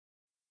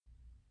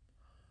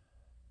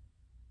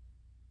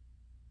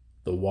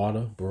the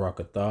water,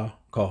 Barakatah,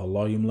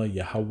 Kahalayimla,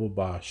 Yahweh,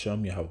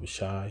 Bahasham, Yahweh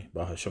Shai,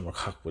 Bahasham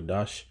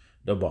Hakwadash,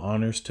 double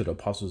honors to the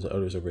apostles and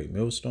elders of Great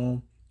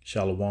Millstone,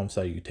 Shalom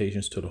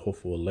salutations to the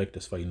hopeful elect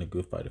that's fighting the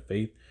good fight of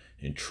faith,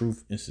 in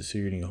truth and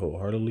sincerity and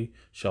wholeheartedly,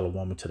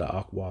 Shalom to the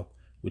Akwath,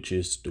 which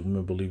is the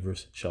women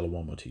believers,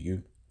 Shalom to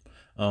you.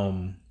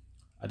 I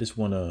just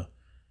want to,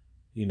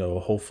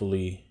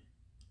 hopefully,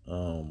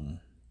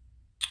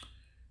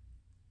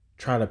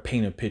 try to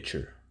paint a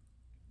picture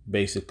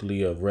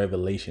basically of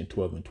Revelation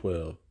 12 and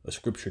 12, a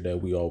scripture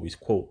that we always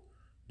quote,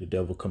 the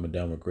devil coming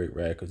down with great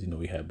wrath, because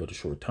we had but a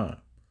short time.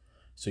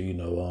 So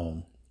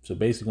so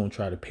basically gonna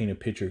try to paint a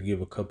picture,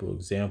 give a couple of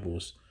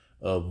examples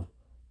of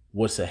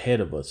what's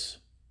ahead of us.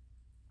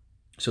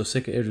 So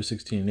 2 Ezra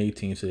 16 and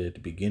 18 said, at the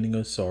beginning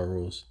of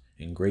sorrows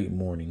and great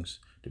mournings,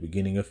 the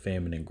beginning of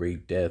famine and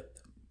great death,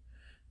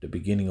 the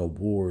beginning of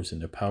wars,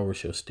 and the power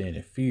shall stand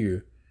in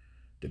fear,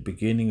 the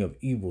beginning of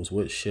evils,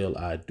 what shall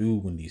I do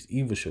when these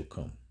evils shall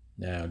come?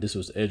 Now, this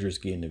was Esdras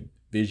getting a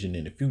vision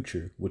in the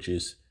future, which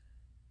is,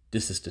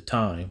 this is the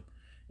time.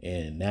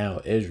 And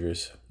now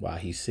Esdras, while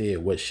he said,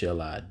 what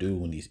shall I do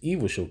when these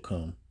evils shall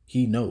come?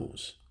 He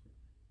knows.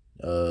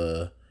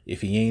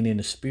 If he ain't in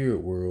the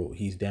spirit world,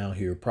 he's down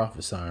here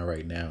prophesying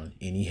right now.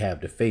 And he have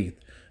the faith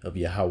of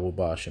Yahweh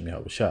Bashem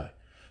Yahweh Shai.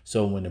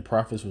 So when the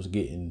prophets was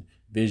getting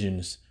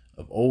visions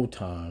of old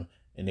time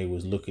and they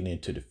was looking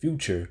into the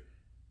future,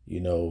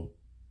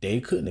 they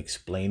couldn't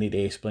explain it.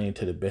 They explained it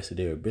to the best of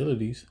their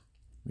abilities,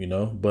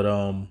 but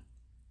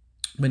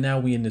now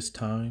we in this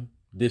time.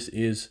 This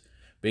is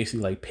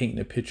basically like painting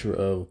a picture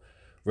of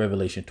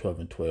Revelation 12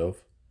 and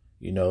 12,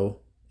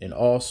 and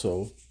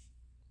also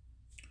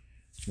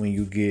when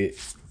you get,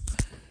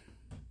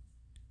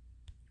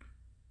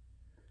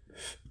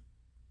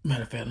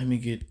 matter of fact, let me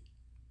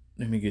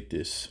get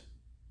this.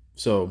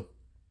 So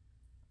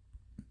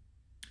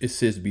it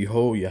says,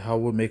 behold,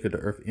 Yahweh maketh the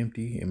earth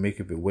empty and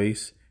maketh it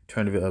waste,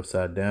 turneth it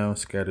upside down,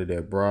 scattered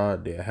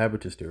abroad the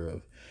inhabitants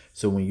thereof.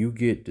 So when you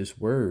get this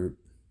word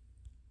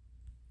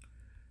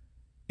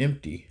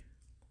empty,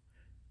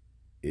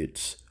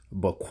 it's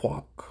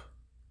bakwak.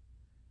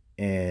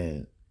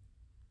 And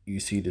you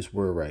see this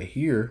word right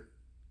here,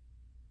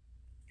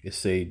 it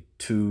say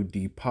to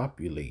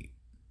depopulate.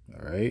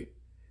 All right.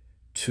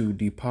 To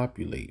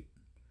depopulate.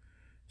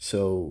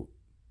 So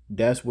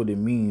that's what it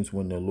means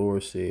when the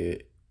Lord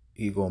said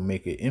he gonna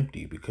make it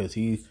empty, because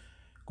he's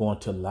going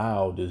to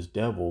allow this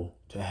devil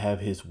to have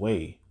his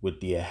way with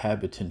the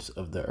inhabitants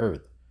of the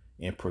earth,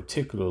 and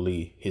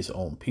particularly his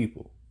own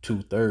people,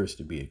 2/3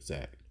 to be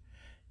exact.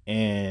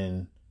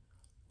 And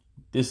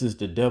this is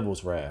the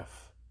devil's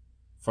wrath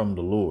from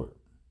the Lord,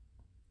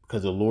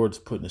 because the Lord's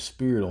putting a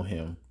spirit on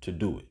him to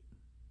do it.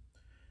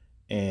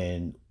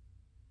 And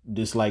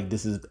this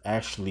is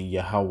actually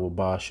Yahweh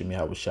Bashem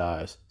Yahweh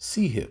Shai's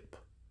C-hip,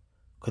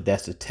 because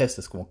that's the test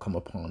that's going to come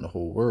upon the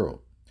whole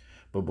world.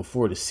 But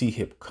before the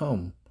C-hip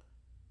come,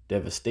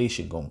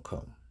 devastation going to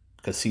come.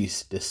 Because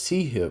the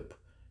C-hip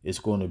is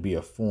going to be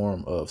a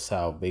form of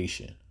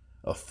salvation,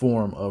 a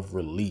form of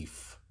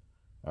relief.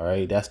 All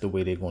right, that's the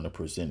way they're going to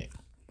present it.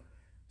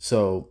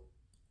 So,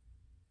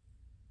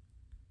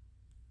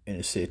 and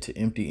it said to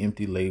empty,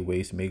 empty, lay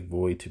waste, make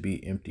void, to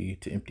be empty,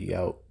 to empty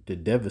out, to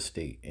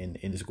devastate. And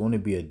it's going to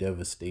be a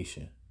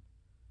devastation.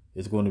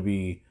 It's going to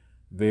be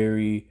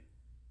a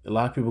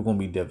lot of people are going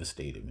to be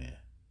devastated, man.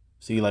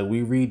 See, like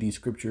we read these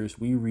scriptures,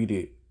 we read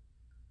it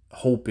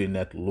hoping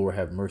that the Lord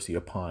have mercy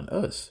upon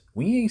us.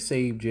 We ain't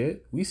saved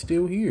yet. We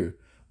still here.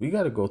 We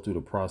got to go through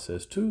the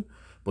process too.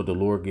 But the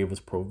Lord gave us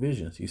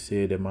provisions. He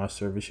said that my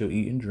servant shall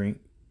eat and drink.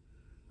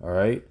 All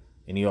right.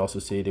 And he also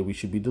said that we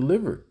should be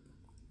delivered.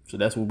 So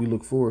that's what we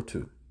look forward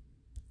to.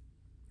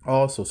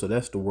 Also, so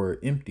that's the word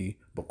empty,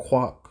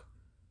 bakwak.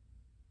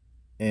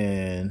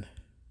 And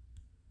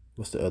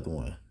what's the other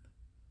one?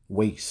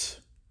 Waste.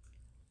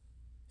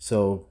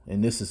 So,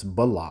 and this is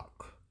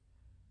balak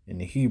in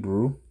the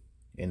Hebrew.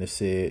 And it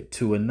said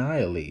to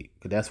annihilate,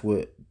 because that's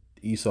what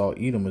Esau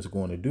Edom is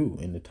going to do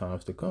in the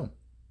times to come,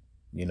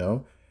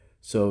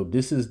 So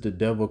this is the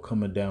devil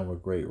coming down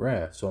with great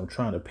wrath. So I'm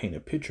trying to paint a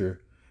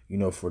picture,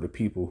 for the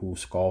people who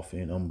scoff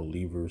and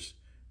unbelievers.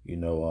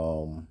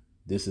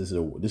 This is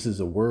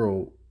a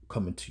world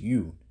coming to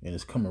you, and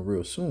it's coming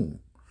real soon.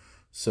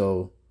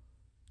 So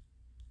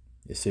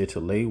it said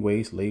to lay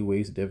waste,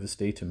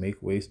 devastate, to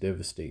make waste,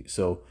 devastate.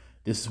 So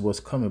this is what's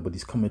coming, but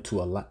he's coming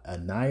to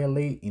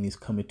annihilate, and he's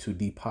coming to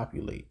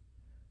depopulate.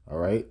 All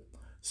right.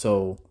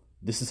 So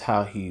this is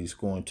how he's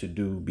going to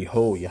do.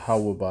 Behold,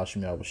 Yahweh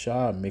Bashem Yahweh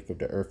Shai maketh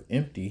the earth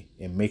empty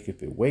and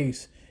maketh it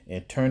waste,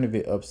 and turneth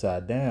it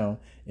upside down,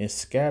 and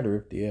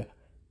scattereth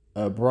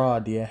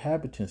abroad the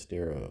inhabitants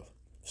thereof.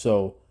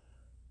 So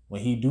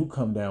when he do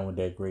come down with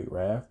that great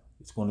wrath,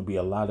 it's going to be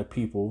a lot of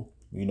people,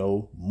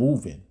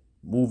 moving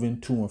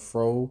to and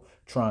fro,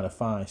 trying to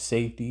find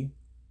safety,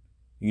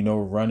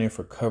 running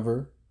for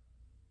cover.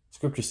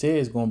 Scripture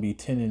says it's going to be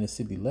 10 in the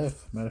city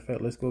left. Matter of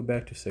fact, let's go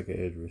back to 2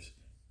 Esdras.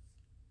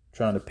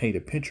 Trying to paint a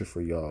picture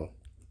for y'all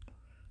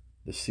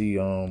to see.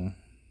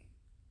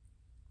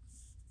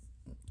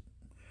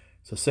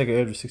 So 2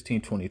 Ezra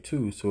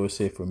 16:22. So it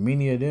said, for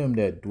many of them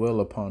that dwell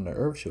upon the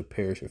earth shall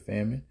perish with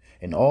famine.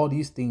 And all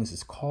these things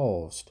is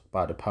caused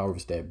by the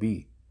powers that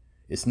be.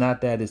 It's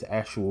not that it's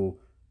actual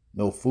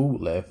no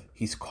food left.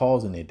 He's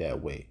causing it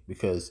that way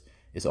because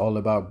it's all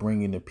about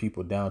bringing the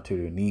people down to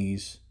their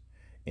knees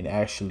and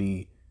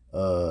actually,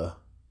 well,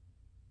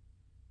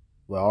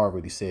 I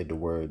already said the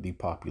word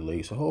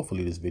depopulate. So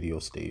hopefully this video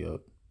stay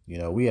up. You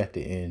know, we at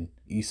the end.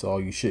 Esau,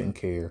 you shouldn't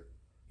care.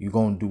 You're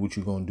going to do what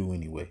you're going to do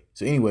anyway.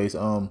 So anyways,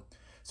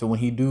 so when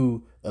he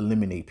do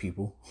eliminate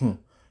people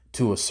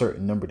to a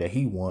certain number that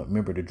he want,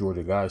 remember the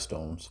Georgia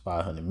Guidestones,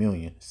 500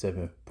 million,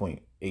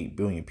 7.8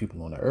 billion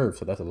people on the earth.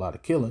 So that's a lot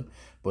of killing.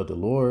 But the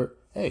Lord,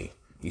 hey,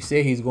 he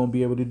said he's going to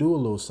be able to do a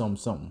little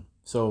something.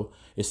 So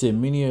it said,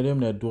 many of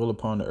them that dwell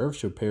upon the earth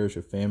shall perish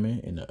with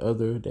famine, and the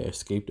other that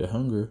escape the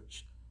hunger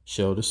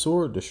shall the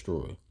sword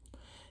destroy.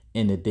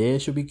 And the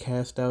dead shall be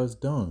cast out as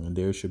dung, and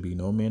there shall be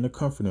no man to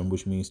comfort them,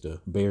 which means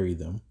to bury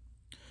them.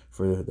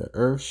 For the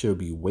earth shall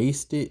be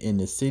wasted, and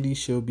the city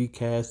shall be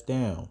cast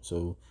down.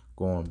 So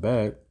going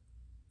back,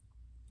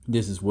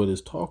 this is what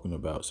it's talking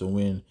about. So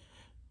when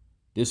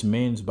this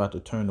man's about to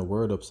turn the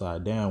word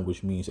upside down,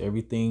 which means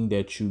everything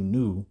that you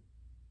knew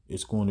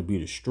is going to be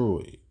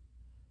destroyed.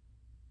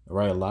 All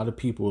right, a lot of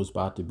people is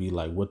about to be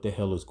like, what the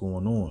hell is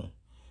going on?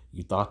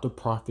 You thought the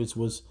prophets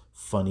was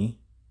funny.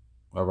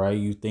 All right,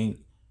 you think,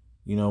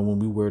 you know, when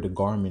we wear the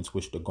garments,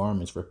 which the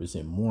garments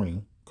represent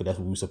mourning, because that's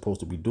what we're supposed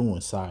to be doing,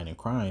 sighing and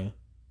crying.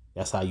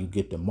 That's how you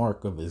get the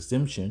mark of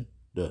exemption,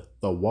 the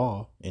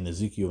wall in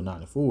Ezekiel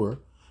 9:4.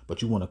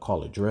 But you want to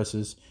call it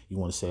dresses. You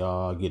want to say,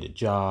 oh, get a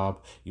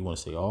job. You want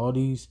to say all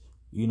these,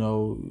 you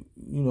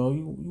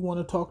want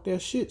to talk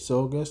that shit.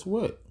 So guess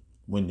what?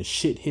 When the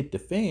shit hit the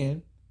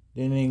fan,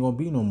 then it ain't going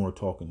to be no more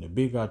talking. The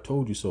big I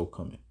told you so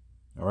coming.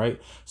 All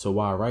right. So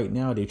while right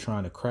now they're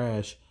trying to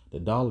crash the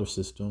dollar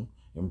system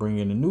and bring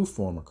in a new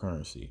form of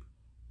currency.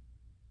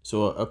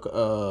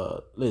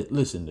 So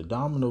listen, the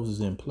dominoes is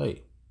in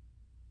play.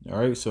 All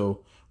right.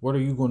 So what are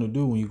you going to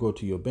do when you go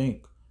to your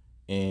bank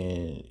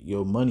and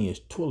your money is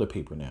toilet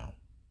paper now?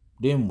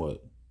 Then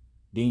what?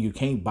 Then you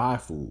can't buy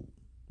food.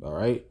 All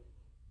right.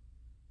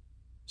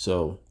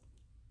 So,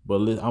 but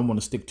I want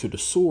to stick to the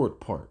sword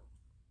part.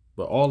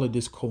 But all of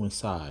this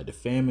coincide. The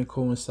famine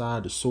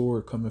coincide. The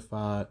sword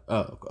coincide.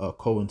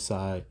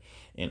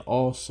 And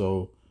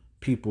also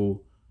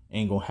people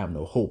ain't going to have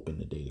no hope in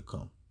the day to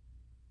come.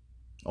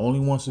 Only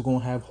ones who going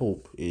to have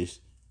hope is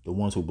the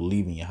ones who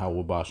believe in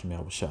Yahweh Basham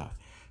Yahushai.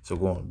 So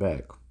going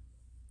back,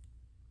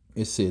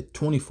 it said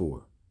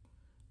 24.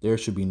 There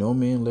should be no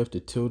man left to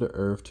till the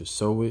earth, to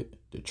sow it.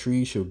 The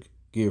trees shall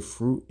give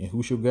fruit, and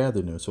who shall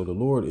gather them? So the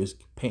Lord is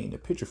painting a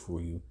picture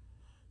for you.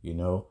 You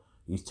know,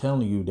 he's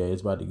telling you that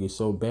it's about to get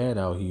so bad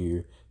out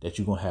here that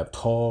you're going to have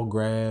tall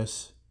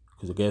grass.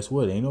 Because guess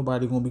what? Ain't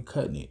nobody going to be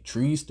cutting it.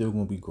 Trees still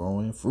going to be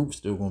growing. Fruit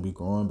still going to be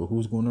growing. But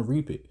who's going to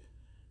reap it?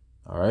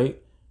 All right.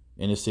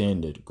 And it's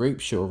saying that the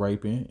grapes shall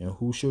ripen, and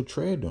who shall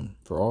tread them?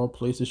 For all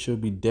places shall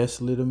be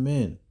desolate of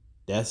men.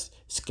 That's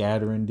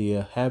scattering the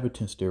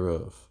inhabitants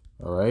thereof.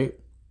 All right.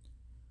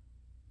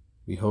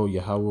 Behold,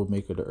 Yahweh will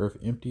make of the earth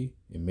empty,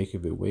 and make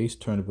of it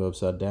waste, turn it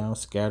upside down,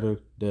 scatter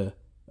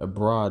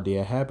abroad the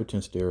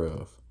inhabitants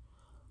thereof.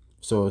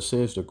 So it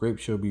says the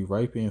grapes shall be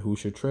ripened, who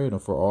shall tread them?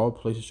 For all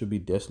places shall be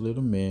desolate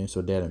of men,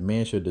 so that a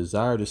man shall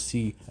desire to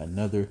see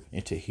another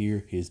and to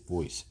hear his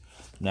voice.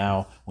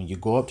 Now, when you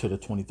go up to the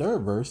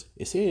 23rd verse,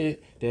 it said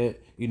that,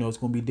 it's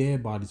going to be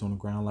dead bodies on the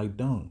ground like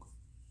dung,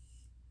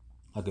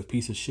 like a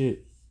piece of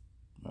shit.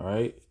 All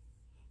right.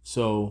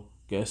 So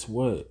guess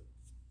what?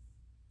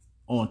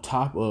 On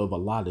top of a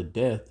lot of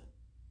death,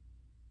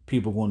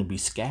 people are going to be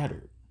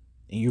scattered,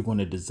 and you're going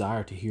to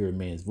desire to hear a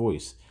man's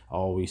voice. I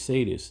always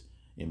say this.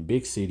 In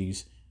big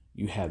cities,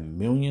 you have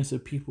millions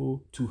of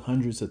people to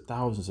hundreds of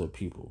thousands of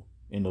people.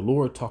 And the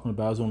Lord talking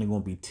about is only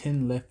going to be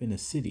 10 left in a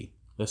city.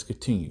 Let's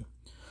continue.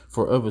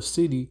 For of a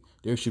city,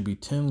 there should be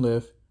 10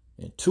 left,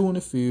 and 2 in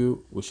the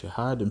field, which should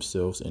hide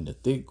themselves in the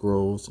thick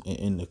groves and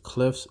in the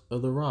clefts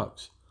of the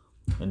rocks.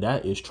 And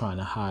that is trying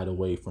to hide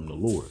away from the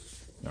Lord.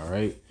 All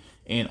right.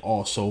 And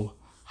also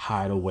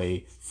hide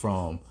away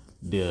from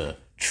the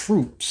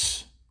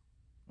troops.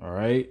 All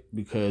right.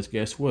 Because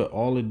guess what?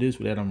 All of this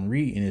that I'm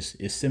reading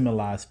is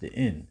symbolized the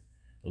end.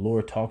 The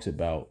Lord talks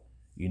about,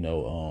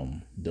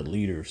 the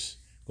leaders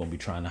going to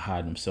be trying to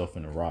hide themselves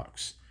in the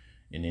rocks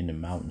and in the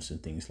mountains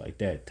and things like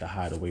that to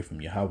hide away from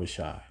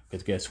Yahushua.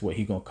 Because guess what?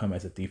 He going to come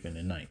as a thief in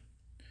the night.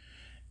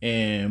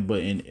 And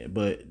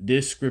but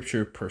this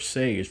scripture per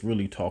se is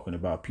really talking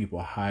about people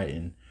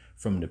hiding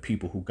from the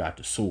people who got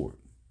the sword,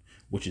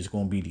 which is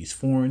going to be these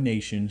foreign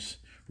nations.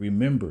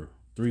 Remember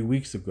 3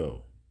 weeks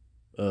ago,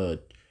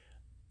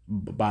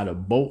 by the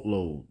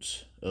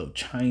boatloads of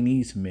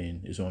Chinese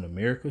men is on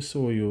America's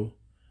soil,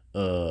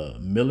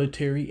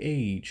 military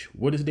age.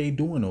 What is they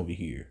doing over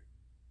here?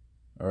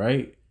 All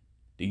right.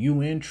 The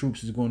UN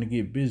troops is going to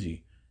get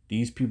busy.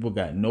 These people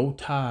got no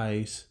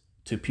ties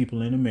to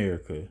people in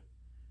America.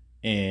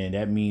 And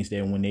that means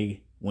that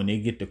when they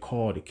get the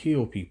call to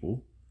kill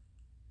people,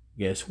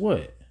 guess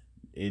what?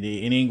 it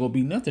ain't gonna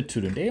be nothing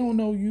to them. They don't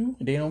know you.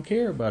 They don't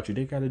care about you.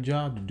 They got a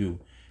job to do.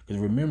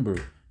 Because remember,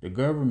 the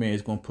government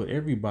is gonna put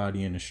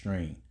everybody in a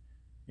strain,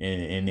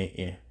 and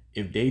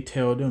if they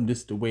tell them this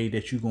is the way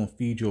that you're gonna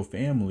feed your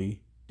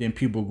family, then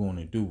people are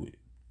gonna do it.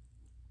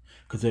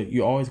 Because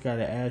you always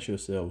gotta ask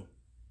yourself,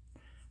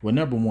 well,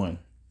 number one,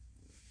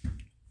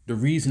 the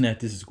reason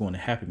that this is going to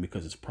happen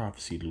because it's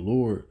prophecy. The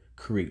Lord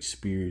creates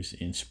spirits,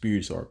 and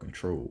spirits are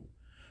controlled.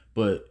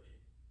 But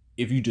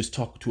if you just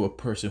talk to a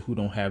person who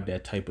don't have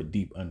that type of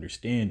deep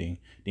understanding,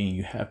 then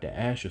you have to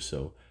ask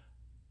yourself,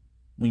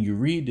 when you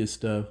read this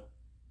stuff,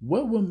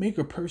 what would make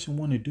a person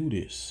want to do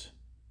this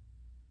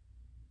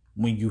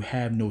when you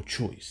have no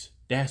choice?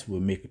 That's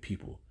what make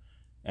people.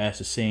 As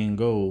the saying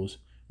goes,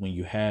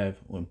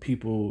 when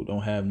people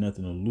don't have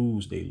nothing to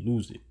lose, they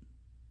lose it.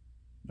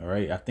 All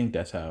right. I think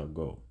that's how it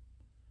go.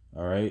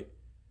 All right.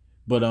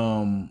 But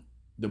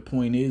the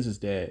point is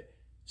that,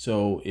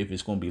 so if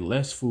it's going to be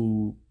less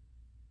food,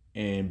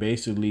 and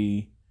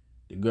basically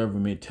the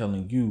government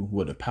telling you,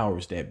 well, the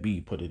powers that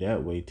be, put it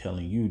that way,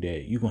 telling you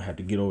that you're going to have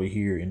to get over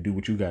here and do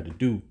what you got to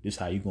do. This is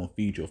how you're going to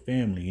feed your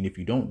family. And if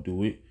you don't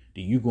do it,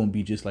 then you're going to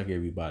be just like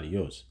everybody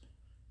else.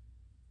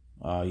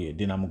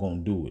 Then I'm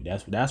going to do it.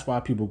 That's why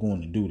people are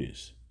going to do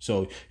this.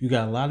 So you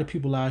got a lot of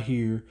people out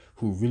here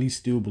who really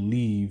still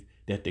believe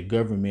that the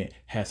government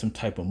has some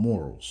type of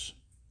morals,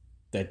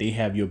 that they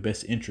have your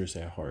best interests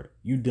at heart.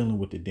 You dealing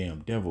with the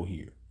damn devil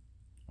here.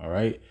 All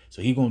right.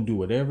 So he going to do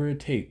whatever it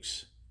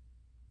takes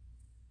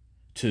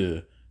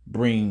to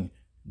bring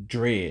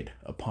dread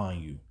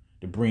upon you,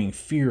 to bring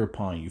fear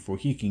upon you, for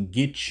he can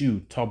get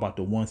you, talk about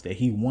the ones that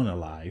he want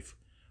alive,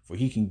 for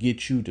he can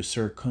get you to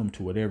succumb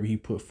to whatever he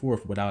put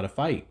forth without a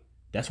fight.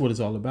 That's what it's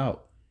all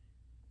about.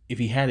 If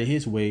he had it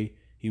his way,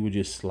 he would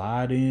just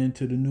slide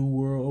into the new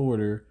world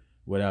order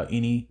without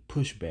any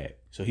pushback.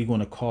 So he's going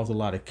to cause a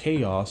lot of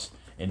chaos,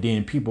 and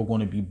then people are going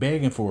to be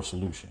begging for a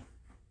solution.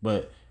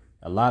 But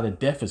a lot of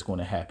death is going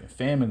to happen.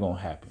 Famine going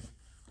to happen.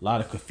 A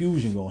lot of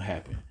confusion going to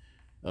happen.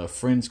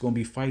 Friends going to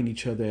be fighting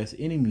each other as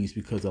enemies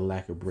because of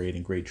lack of bread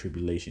and great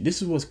tribulation.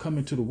 This is what's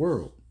coming to the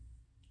world.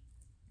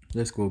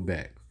 Let's go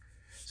back.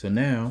 So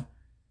now,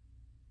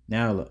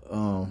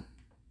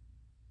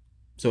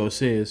 so it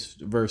says,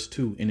 verse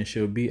 2, and it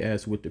shall be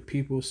as with the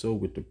people, so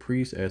with the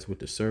priest, as with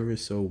the servant,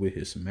 so with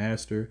his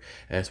master,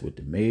 as with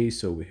the maid,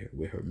 so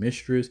with her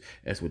mistress,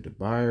 as with the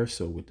buyer,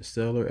 so with the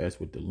seller, as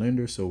with the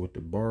lender, so with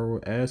the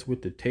borrower, as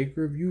with the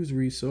taker of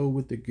usury, so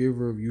with the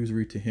giver of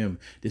usury to him.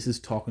 This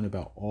is talking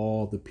about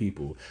all the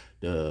people,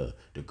 the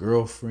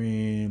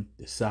girlfriend,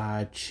 the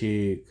side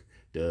chick,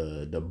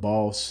 the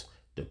boss,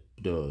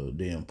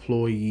 the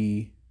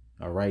employee,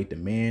 all right, the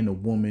man, the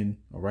woman,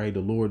 all right.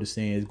 The Lord is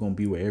saying it's going to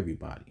be with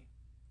everybody.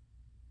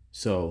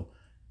 So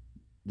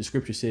the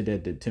scripture said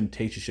that the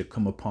temptation should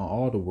come upon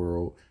all the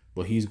world,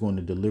 but he's going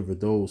to deliver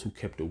those who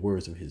kept the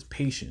words of his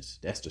patience.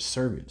 That's the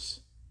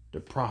servants,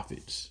 the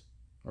prophets,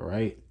 all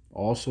right?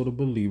 Also the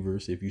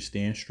believers, if you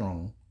stand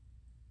strong.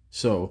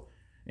 So,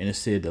 and it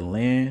said the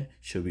land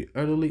shall be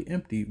utterly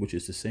empty, which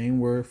is the same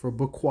word for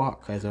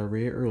bakwak, as I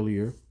read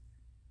earlier,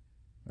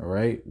 all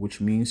right? Which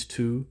means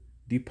to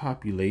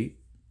depopulate.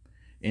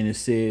 And it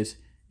says,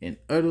 and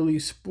utterly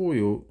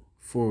spoiled,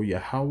 for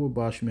Yahweh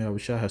Bashmi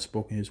Avashah has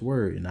spoken his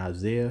word. In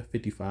Isaiah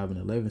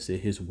 55:11 said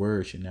his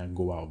word should not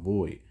go out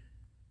void.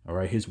 All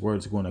right, his word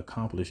is going to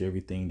accomplish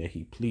everything that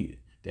he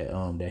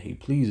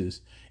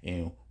pleases.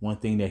 And one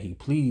thing that he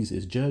pleases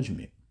is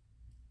judgment.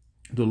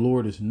 The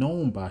Lord is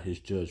known by his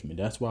judgment.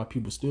 That's why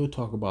people still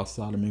talk about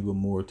Sodom and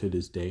Gomorrah to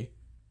this day.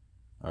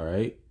 All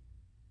right.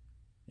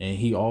 And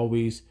he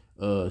always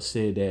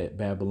said that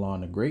Babylon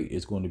the Great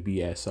is going to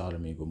be as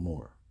Sodom and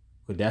Gomorrah.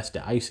 But that's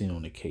the icing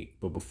on the cake.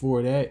 But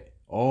before that,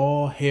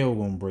 all hell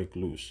gonna break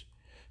loose.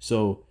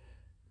 So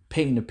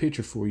painting a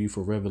picture for you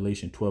for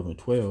Revelation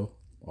 12:12.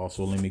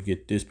 Also, let me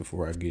get this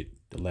before I get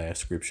the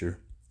last scripture.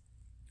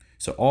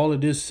 So all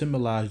of this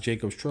symbolized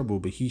Jacob's trouble,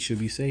 but he should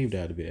be saved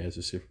out of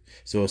it.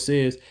 So it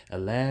says,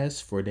 alas,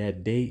 for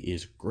that day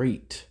is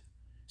great.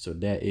 So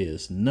that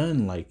is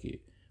none like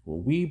it.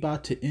 What we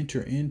about to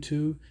enter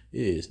into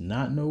is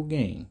not no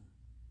game.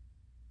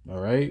 All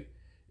right.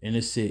 And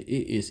it said,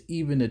 it is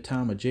even the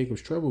time of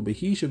Jacob's trouble, but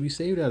he shall be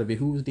saved out of it.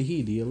 Who is the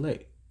he? The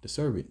elect, the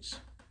servants.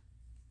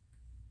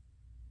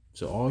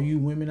 So all you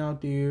women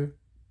out there,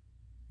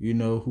 you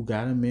know, who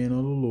got a man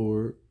of the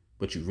Lord,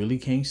 but you really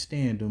can't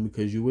stand him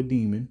because you a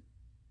demon,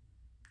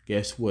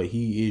 guess what?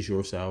 He is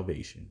your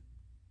salvation.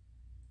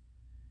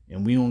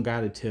 And we don't got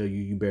to tell you,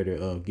 you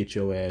better get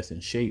your ass in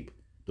shape.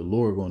 The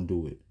Lord going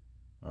to do it.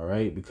 All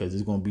right. Because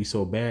it's going to be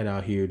so bad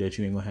out here that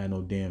you ain't going to have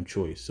no damn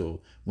choice. So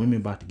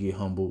women about to get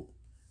humbled.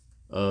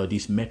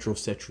 These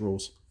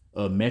metrosexual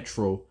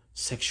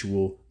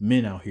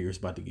men out here is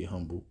about to get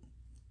humbled.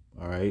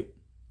 All right.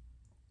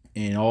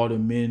 And all the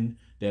men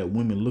that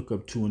women look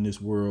up to in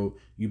this world,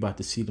 you about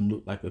to see them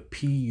look like a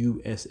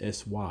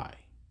PUSSY.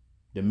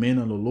 The men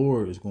of the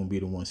Lord is going to be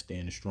the one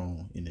standing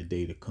strong in the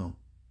day to come.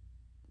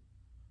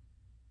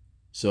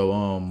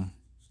 So,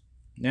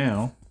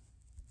 now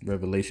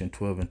Revelation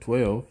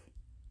 12:12.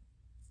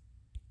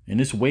 And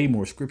there's way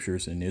more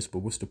scriptures in this, but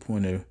what's the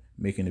point of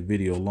making the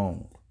video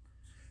long?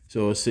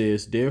 So it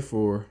says,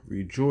 therefore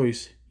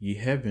rejoice, ye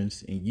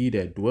heavens, and ye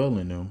that dwell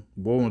in them.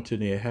 Woe unto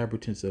the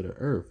inhabitants of the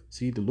earth.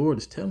 See, the Lord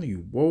is telling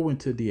you, woe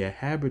unto the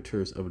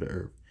inhabitants of the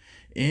earth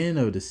and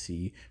of the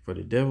sea, for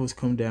the devils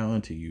come down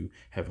unto you,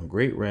 having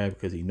great wrath,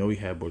 because he know he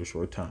had but a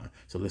short time.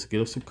 So let's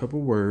get us a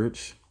couple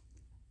words.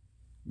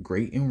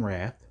 Great in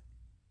wrath.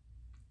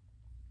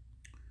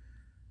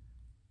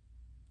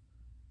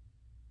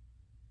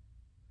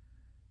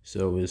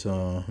 So it's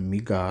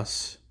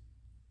migas.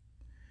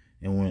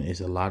 And when it's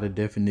a lot of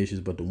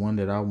definitions, but the one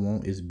that I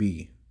want is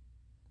B.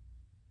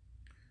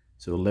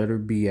 So letter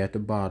B at the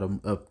bottom,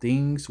 of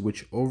things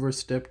which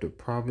overstep the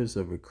province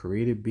of a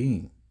created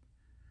being.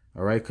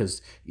 All right,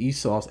 because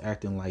Esau's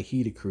acting like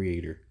he the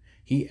creator.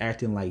 He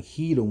acting like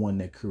he the one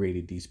that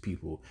created these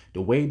people.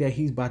 The way that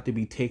he's about to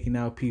be taking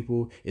out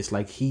people, it's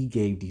like he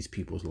gave these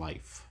people's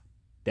life.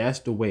 That's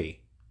the way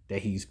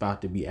that he's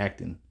about to be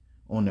acting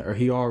on the earth.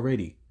 He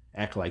already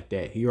act like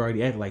that. He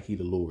already act like he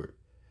the Lord.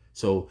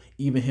 So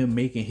even him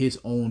making his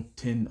own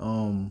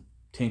 10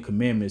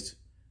 commandments,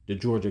 the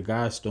Georgia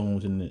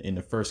Guidestones, and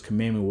the first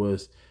commandment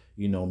was,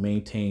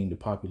 maintain the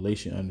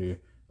population under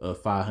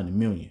 500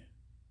 million.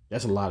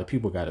 That's a lot of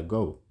people got to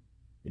go.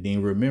 And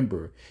then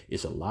remember,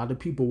 it's a lot of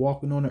people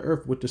walking on the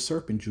earth with the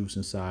serpent juice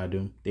inside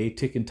them. They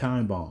ticking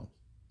time bombs.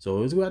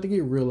 So it's about to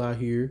get real out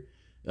here.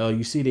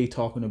 You see they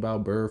talking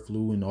about bird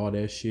flu and all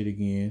that shit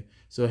again.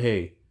 So,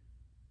 hey,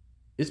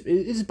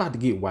 it's about to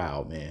get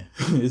wild, man.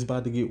 It's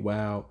about to get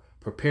wild.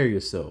 Prepare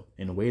yourself.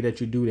 And the way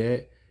that you do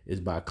that is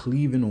by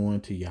cleaving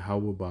on to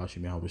Yahweh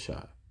Bashim Yahweh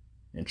Shai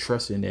and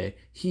trusting that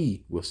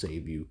he will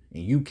save you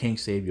and you can't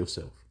save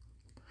yourself.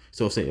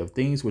 So say, of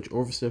things which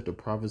overstep the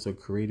province of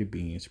created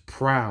beings,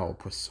 proud,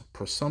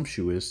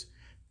 presumptuous,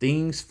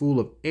 things full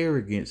of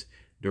arrogance,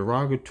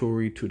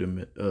 derogatory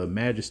to the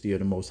majesty of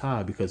the Most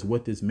High, because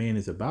what this man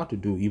is about to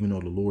do, even though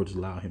the Lord has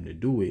allowed him to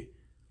do it,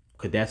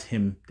 because that's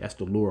him, that's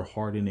the Lord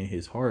hardening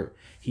his heart.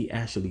 He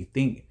actually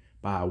think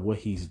by what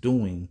he's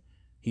doing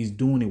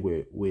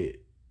it with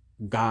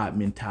God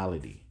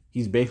mentality.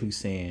 He's basically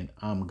saying,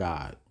 I'm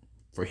God.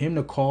 For him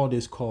to call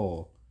this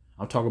call,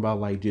 I'm talking about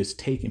like just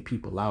taking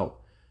people out,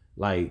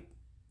 like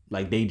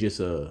they just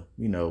a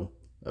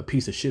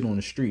piece of shit on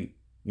the street.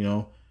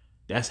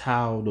 That's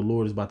how the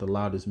Lord is about to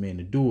allow this man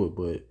to do it.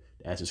 But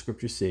as the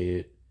scripture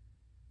said,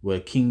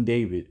 King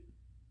David,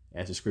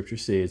 as the scripture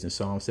says in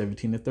Psalm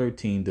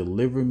 17:13,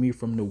 deliver me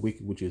from the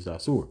wicked, which is our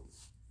sword.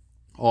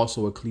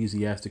 Also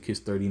Ecclesiasticus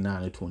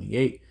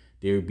 39:28,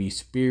 there be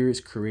spirits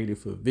created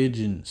for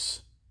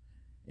vengeance,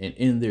 and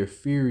in their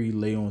fury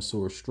lay on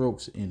sore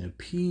strokes, and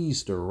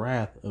appease the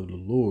wrath of the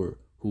Lord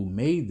who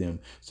made them.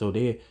 So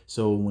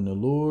when the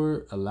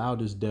Lord allowed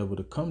this devil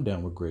to come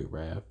down with great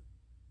wrath,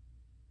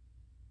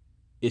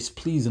 it's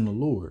pleasing the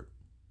Lord.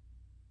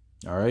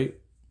 All right.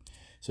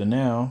 So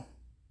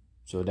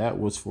that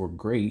was for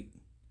great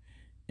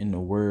in the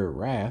word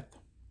wrath,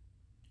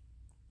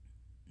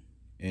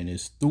 and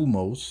it's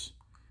thumos,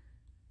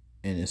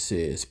 and it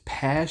says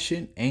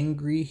passion,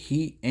 angry,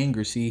 heat,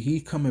 anger. See, he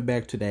coming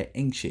back to that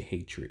ancient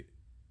hatred.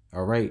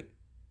 All right.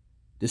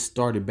 This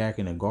started back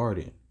in the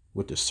garden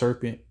with the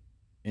serpent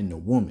and the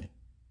woman.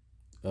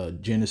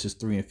 Genesis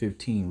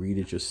 3:15. Read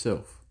it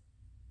yourself.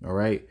 All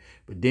right.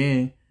 But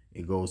then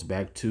it goes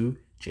back to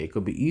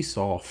Jacob and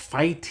Esau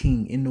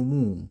fighting in the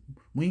womb.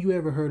 When you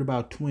ever heard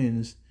about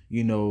twins,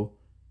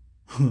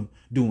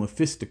 doing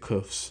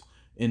fisticuffs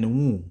in the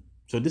womb?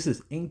 So this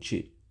is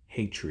ancient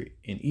hatred,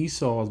 and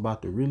Esau is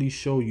about to really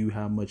show you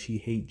how much he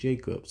hates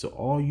Jacob. So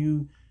all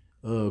you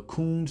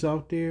coons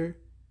out there,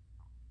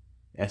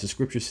 as the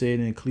scripture said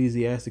in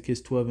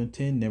Ecclesiasticus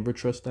 12:10, never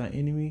trust thy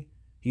enemy.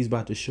 He's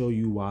about to show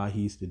you why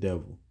he's the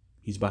devil.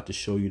 He's about to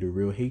show you the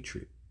real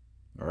hatred.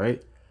 All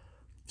right.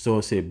 So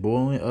it said,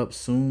 boiling up,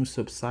 soon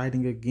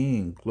subsiding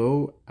again.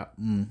 Glow,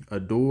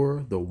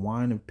 adore the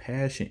wine of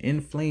passion,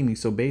 inflaming.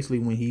 So basically,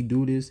 when he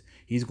do this,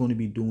 he's going to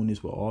be doing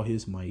this with all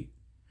his might.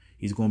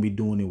 He's going to be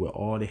doing it with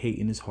all the hate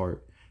in his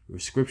heart. The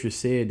scripture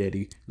said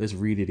that let's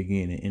read it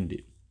again and end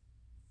it.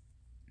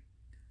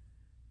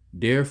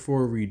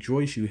 Therefore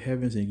rejoice, you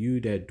heavens, and you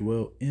that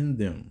dwell in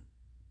them.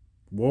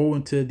 Woe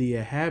unto the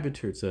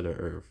inhabitants of the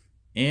earth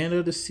and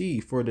of the sea,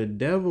 for the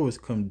devil is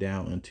come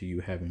down unto you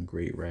having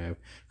great wrath,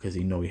 because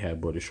he know he had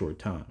but a short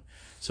time.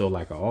 So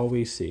like I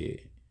always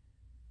said,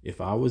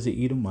 if I was an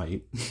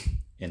Edomite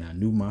and I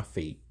knew my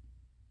fate,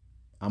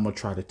 I'm going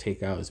to try to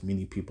take out as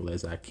many people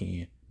as I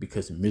can,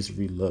 because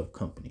misery love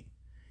company.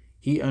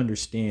 He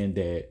understand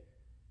that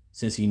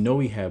since he know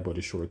he had but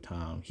a short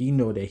time, he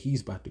know that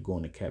he's about to go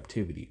into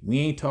captivity. We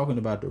ain't talking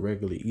about the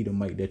regular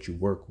Edomite that you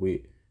work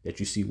with,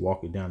 that you see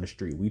walking down the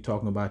street. We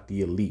talking about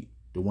the elite,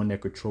 the one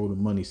that control the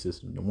money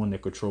system, the one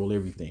that control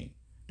everything.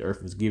 The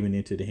earth was given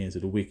into the hands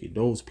of the wicked.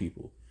 Those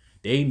people,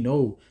 they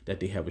know that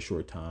they have a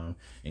short time.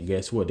 And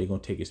guess what? They're going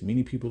to take as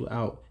many people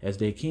out as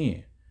they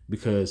can,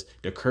 because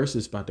the curse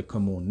is about to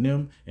come on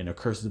them, and the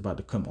curse is about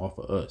to come off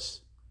of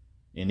us.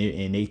 And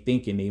they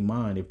think in their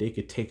mind, if they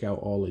could take out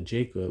all of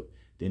Jacob,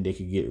 then they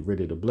could get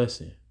rid of the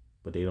blessing.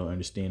 but they don't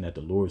understand that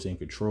the Lord's in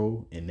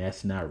control, and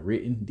that's not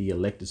written. The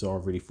elect is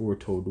already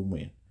foretold to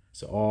win.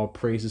 So all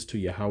praises to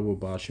Yahweh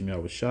Ba'ashem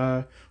Yahweh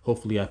Shai.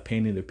 Hopefully I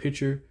painted a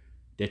picture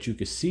that you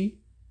could see.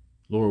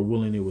 Lord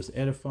willing, it was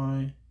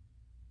edifying.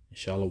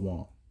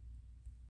 Shalom.